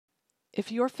If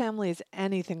your family is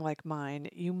anything like mine,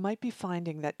 you might be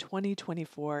finding that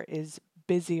 2024 is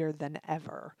busier than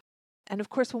ever. And of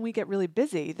course, when we get really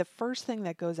busy, the first thing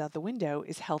that goes out the window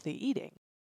is healthy eating.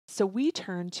 So we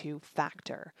turn to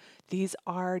Factor. These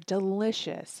are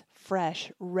delicious, fresh,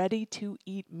 ready to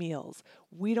eat meals.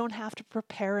 We don't have to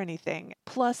prepare anything.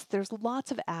 Plus, there's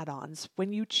lots of add ons.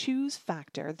 When you choose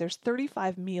Factor, there's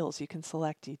 35 meals you can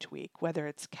select each week, whether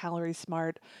it's Calorie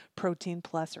Smart, Protein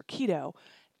Plus, or Keto.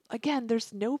 Again,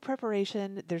 there's no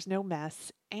preparation, there's no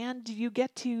mess, and you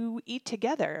get to eat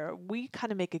together. We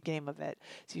kind of make a game of it.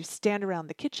 So you stand around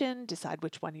the kitchen, decide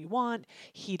which one you want,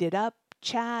 heat it up,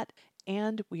 chat,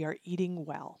 and we are eating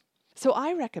well. So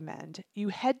I recommend you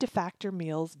head to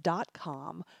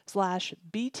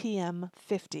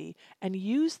factormeals.com/BTM50 and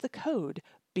use the code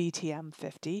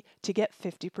BTM50 to get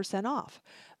 50% off.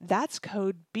 That's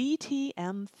code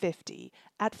BTM50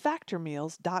 at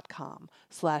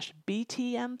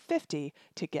factormeals.com/BTM50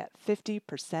 to get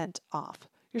 50% off.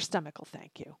 Your stomach will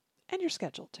thank you, and your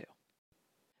schedule too.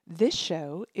 This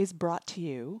show is brought to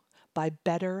you by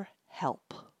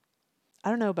BetterHelp. I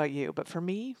don't know about you, but for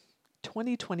me,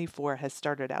 2024 has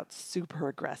started out super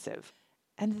aggressive.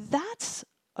 And that's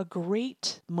a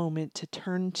great moment to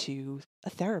turn to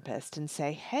a therapist and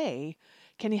say, hey,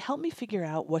 can you help me figure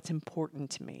out what's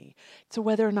important to me? So,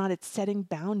 whether or not it's setting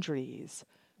boundaries,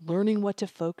 learning what to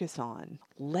focus on,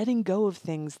 letting go of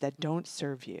things that don't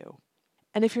serve you.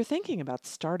 And if you're thinking about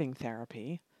starting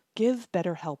therapy, give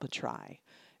BetterHelp a try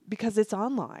because it's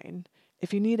online.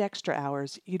 If you need extra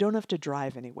hours, you don't have to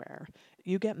drive anywhere.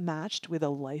 You get matched with a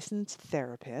licensed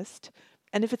therapist,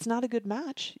 and if it's not a good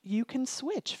match, you can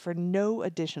switch for no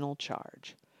additional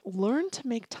charge. Learn to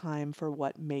make time for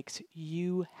what makes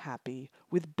you happy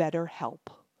with BetterHelp.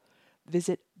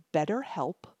 Visit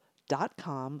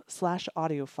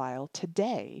betterhelp.com/audiophile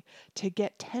today to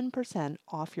get 10%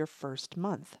 off your first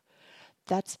month.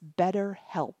 That's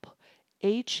BetterHelp,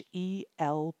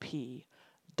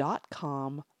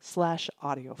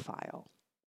 HELP.com/audiophile.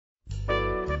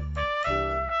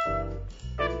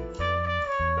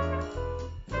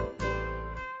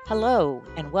 Hello,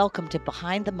 and welcome to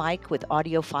Behind the Mic with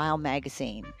Audiophile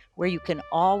Magazine, where you can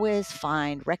always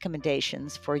find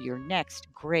recommendations for your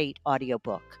next great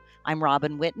audiobook. I'm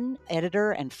Robin Whitten,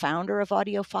 editor and founder of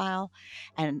Audiophile,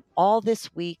 and all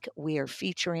this week we are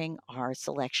featuring our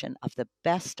selection of the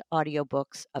best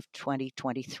audiobooks of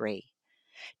 2023.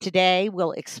 Today,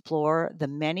 we'll explore the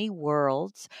many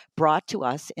worlds brought to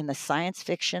us in the science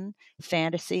fiction,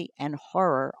 fantasy, and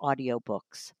horror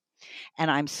audiobooks. And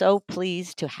I'm so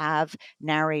pleased to have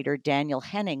narrator Daniel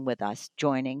Henning with us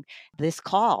joining this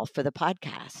call for the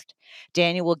podcast.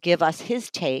 Daniel will give us his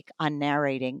take on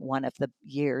narrating one of the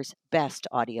year's best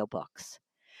audiobooks.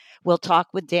 We'll talk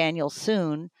with Daniel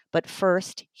soon, but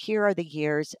first, here are the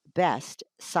year's best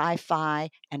sci-fi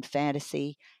and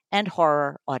fantasy and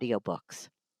horror audiobooks.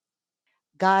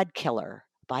 God Killer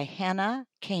by Hannah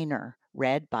Kaner,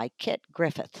 read by Kit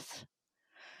Griffiths.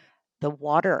 The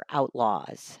Water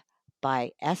Outlaws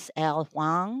by S.L.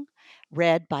 Huang,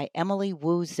 read by Emily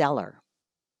Wu Zeller.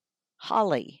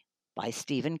 Holly by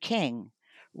Stephen King,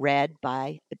 read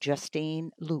by Justine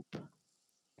Loop.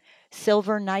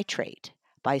 Silver Nitrate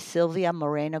by Sylvia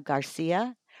Moreno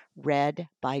Garcia, read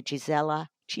by Gisela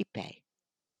Chipe.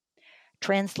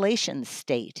 Translation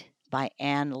State by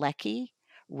Anne Leckie,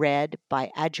 read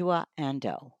by Adjua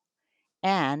Ando.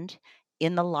 And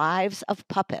In the Lives of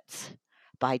Puppets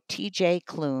by T.J.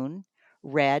 Klune,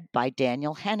 read by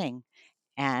Daniel Henning.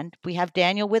 And we have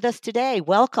Daniel with us today.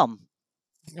 Welcome.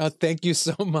 Oh, thank you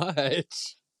so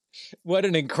much. What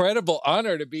an incredible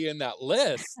honor to be in that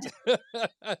list.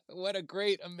 What a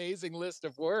great, amazing list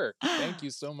of work. Thank you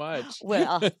so much.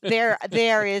 Well,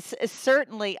 there is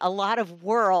certainly a lot of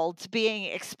worlds being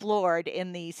explored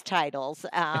in these titles.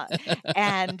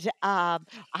 And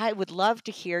I would love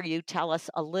to hear you tell us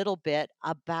a little bit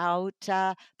about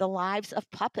The Lives of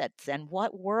Puppets and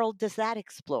what world does that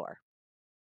explore?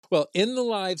 Well, In the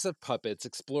Lives of Puppets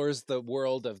explores the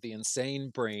world of the insane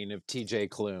brain of TJ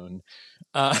Klune.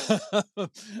 Uh,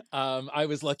 I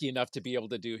was lucky enough to be able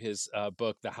to do his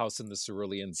book, The House in the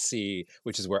Cerulean Sea,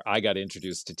 which is where I got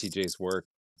introduced to TJ's work.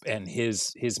 And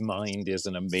his mind is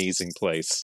an amazing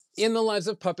place. In the Lives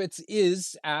of Puppets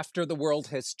is after the world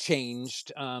has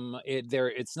changed.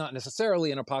 It's not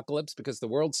necessarily an apocalypse because the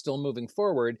world's still moving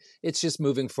forward. It's just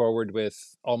moving forward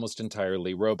with almost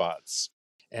entirely robots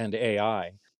and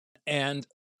AI. And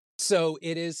so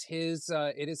it is his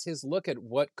look at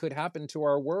what could happen to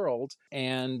our world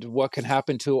and what can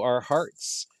happen to our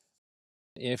hearts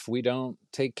if we don't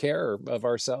take care of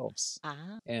ourselves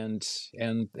Ah. and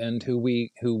who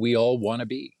we all want to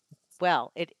be.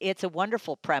 Well, it's a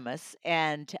wonderful premise,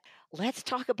 and let's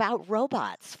talk about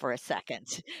robots for a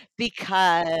second,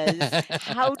 because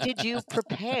how did you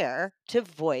prepare to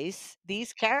voice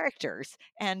these characters?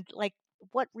 And, like,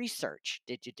 what research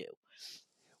did you do?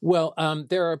 Well,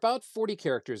 there are about 40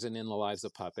 characters in the Lives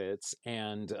of Puppets,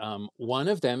 and one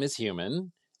of them is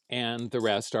human, and the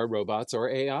rest are robots or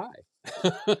AI.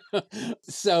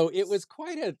 So it was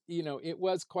quite a, it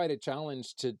was quite a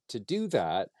challenge to do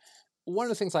that. One of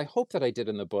the things I hope that I did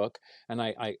in the book, and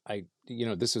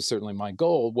this was certainly my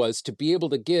goal, was to be able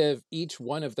to give each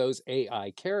one of those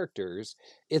AI characters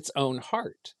its own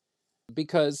heart,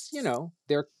 because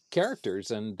they're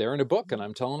characters and they're in a book and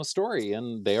I'm telling a story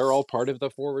and they are all part of the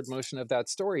forward motion of that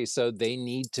story, so they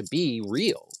need to be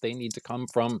real, they need to come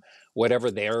from whatever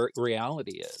their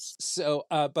reality is. So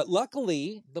but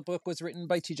luckily the book was written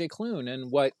by TJ Klune,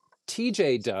 and what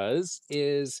TJ does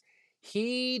is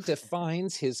he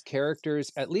defines his characters,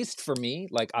 at least for me,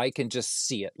 like I can just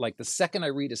see it, like the second I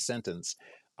read a sentence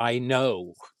I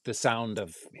know the sound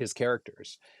of his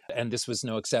characters, and this was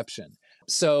no exception.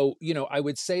 So, I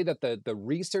would say that the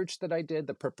research that I did,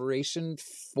 the preparation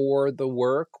for the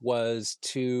work, was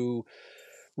to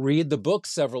read the book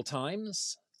several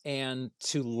times and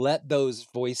to let those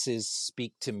voices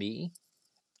speak to me.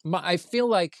 I feel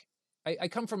like I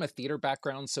come from a theater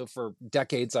background, so for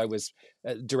decades I was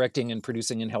directing and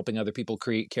producing and helping other people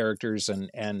create characters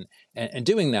and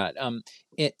doing that.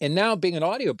 And now being an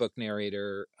audiobook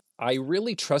narrator, I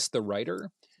really trust the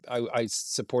writer. I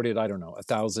supported, I don't know,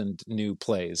 1,000 new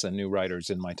plays and new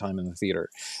writers in my time in the theater.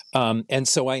 And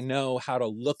so I know how to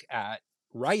look at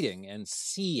writing and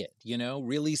see it,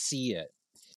 really see it.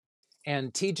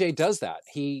 And TJ does that.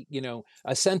 He,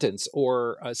 a sentence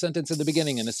in the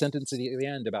beginning and a sentence at the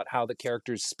end about how the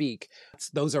characters speak.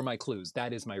 Those are my clues.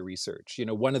 That is my research.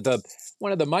 One of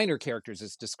the minor characters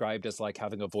is described as like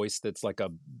having a voice that's like a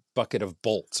bucket of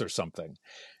bolts or something.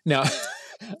 Now,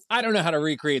 I don't know how to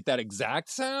recreate that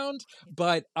exact sound,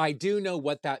 but I do know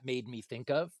what that made me think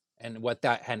of and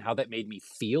how that made me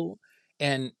feel.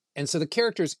 And so the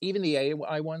characters, even the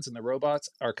AI ones and the robots,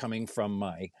 are coming from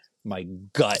my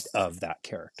gut of that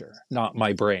character, not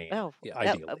my brain, Oh,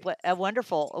 ideally. a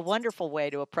wonderful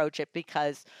way to approach it,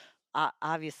 because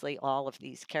obviously all of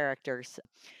these characters,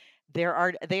 they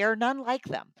are none like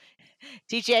them.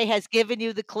 TJ has given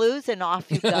you the clues, and off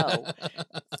you go.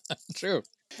 True.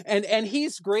 And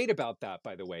he's great about that,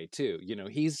 by the way, too.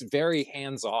 He's very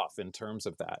hands off in terms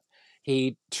of that.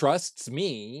 He trusts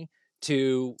me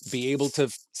to be able to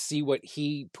see what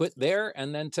he put there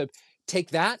and then to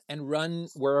take that and run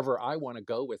wherever I want to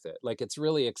go with it. Like, it's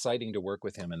really exciting to work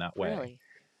with him in that way. Really?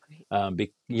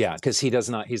 Great. Yeah, because he does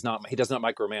not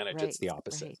micromanage. It's Right, the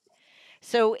opposite. right.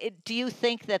 So, do you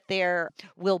think that there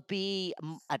will be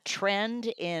a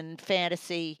trend in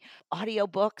fantasy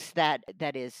audiobooks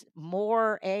that is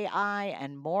more AI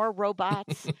and more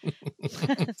robots?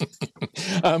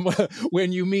 um,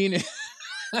 when you mean,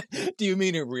 do you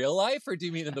mean in real life or do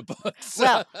you mean in the books?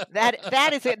 Well,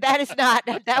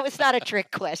 that was not a trick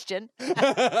question.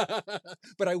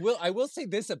 But I will say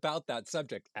this about that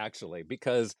subject, actually,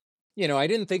 because I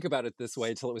didn't think about it this way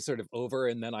until it was sort of over,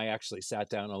 and then I actually sat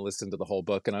down and listened to the whole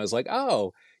book, and I was like,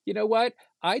 oh, you know what?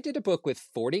 I did a book with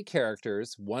 40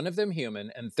 characters, one of them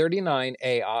human, and 39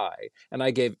 AI, and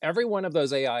I gave every one of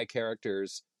those AI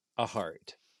characters a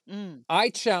heart. Mm, I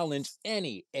challenge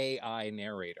any AI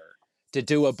narrator to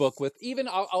do a book with, even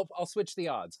I'll switch the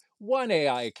odds. One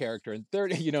AI character and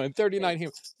 30, and 39 right,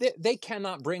 humans. They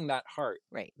cannot bring that heart.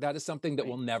 right, That is something that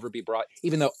will right. never be brought,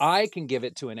 even though I can give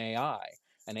it to an AI.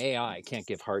 An AI can't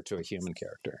give heart to a human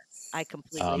character. I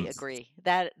completely Um, agree.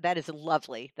 That is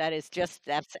lovely.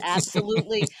 That's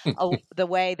absolutely the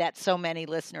way that so many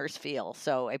listeners feel.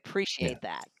 So I yeah, appreciate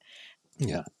that.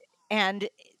 yeah. And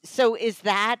so is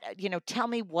that, tell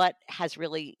me what has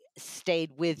really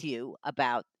stayed with you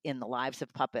about in the lives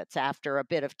of puppets after a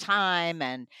bit of time,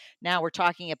 and now we're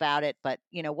talking about it, but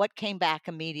what came back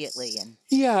immediately? And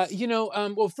Yeah,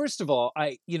 well, first of all,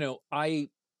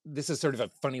 this is sort of a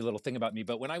funny little thing about me,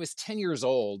 but when I was 10 years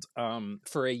old,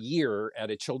 for a year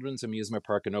at a children's amusement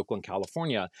park in Oakland,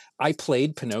 California, I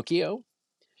played Pinocchio.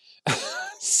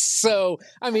 So,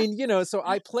 I mean, so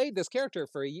I played this character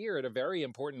for a year at a very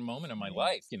important moment in my right.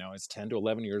 life. I was 10 to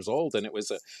 11 years old, and it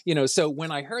was so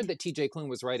when I heard that TJ Klune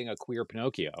was writing a queer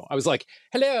Pinocchio, I was like,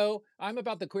 hello, I'm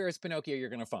about the queerest Pinocchio you're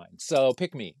going to find. So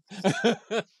pick me.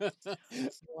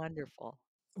 Wonderful.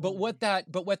 But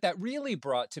Wonderful. what that really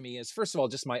brought to me is, first of all,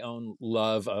 just my own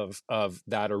love of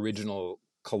that original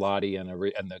Kaladi and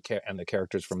the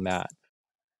characters from that.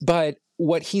 But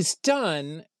what he's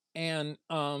done and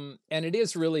it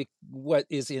is really what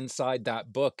is inside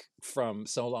that book from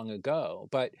so long ago.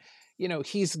 But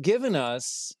he's given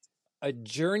us a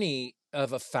journey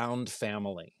of a found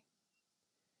family,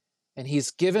 and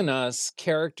he's given us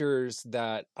characters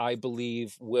that I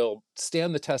believe will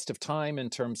stand the test of time in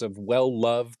terms of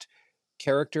well-loved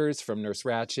characters, from Nurse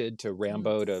Ratched to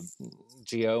Rambo to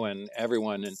Geo and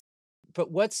everyone.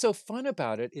 But what's so fun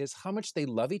about it is how much they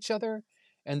love each other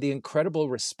and the incredible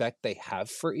respect they have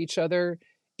for each other,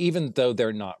 even though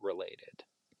they're not related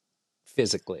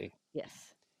physically.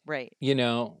 Yes, right. You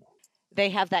know, They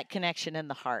have that connection in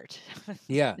the heart.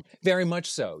 yeah, very much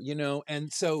so,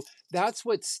 and so that's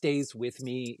what stays with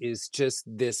me, is just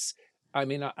this. I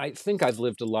mean, I think I've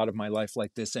lived a lot of my life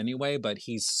like this anyway, but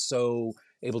he's so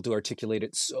able to articulate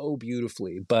it so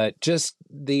beautifully. But just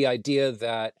the idea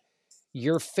that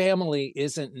your family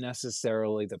isn't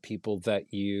necessarily the people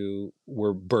that you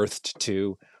were birthed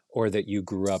to or that you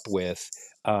grew up with.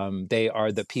 They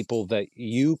are the people that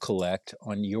you collect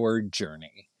on your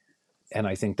journey. And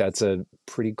I think that's a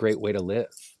pretty great way to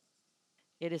live.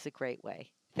 It is a great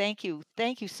way. Thank you.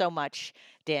 Thank you so much,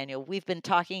 Daniel. We've been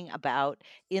talking about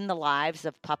In the Lives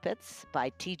of Puppets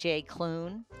by TJ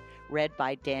Klune, read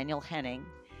by Daniel Henning,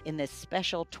 in this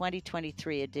special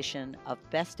 2023 edition of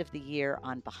Best of the Year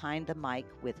on Behind the Mic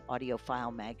with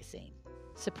Audiophile Magazine.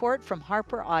 Support from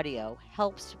Harper Audio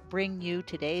helps bring you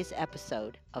today's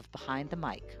episode of Behind the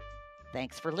Mic.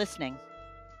 Thanks for listening.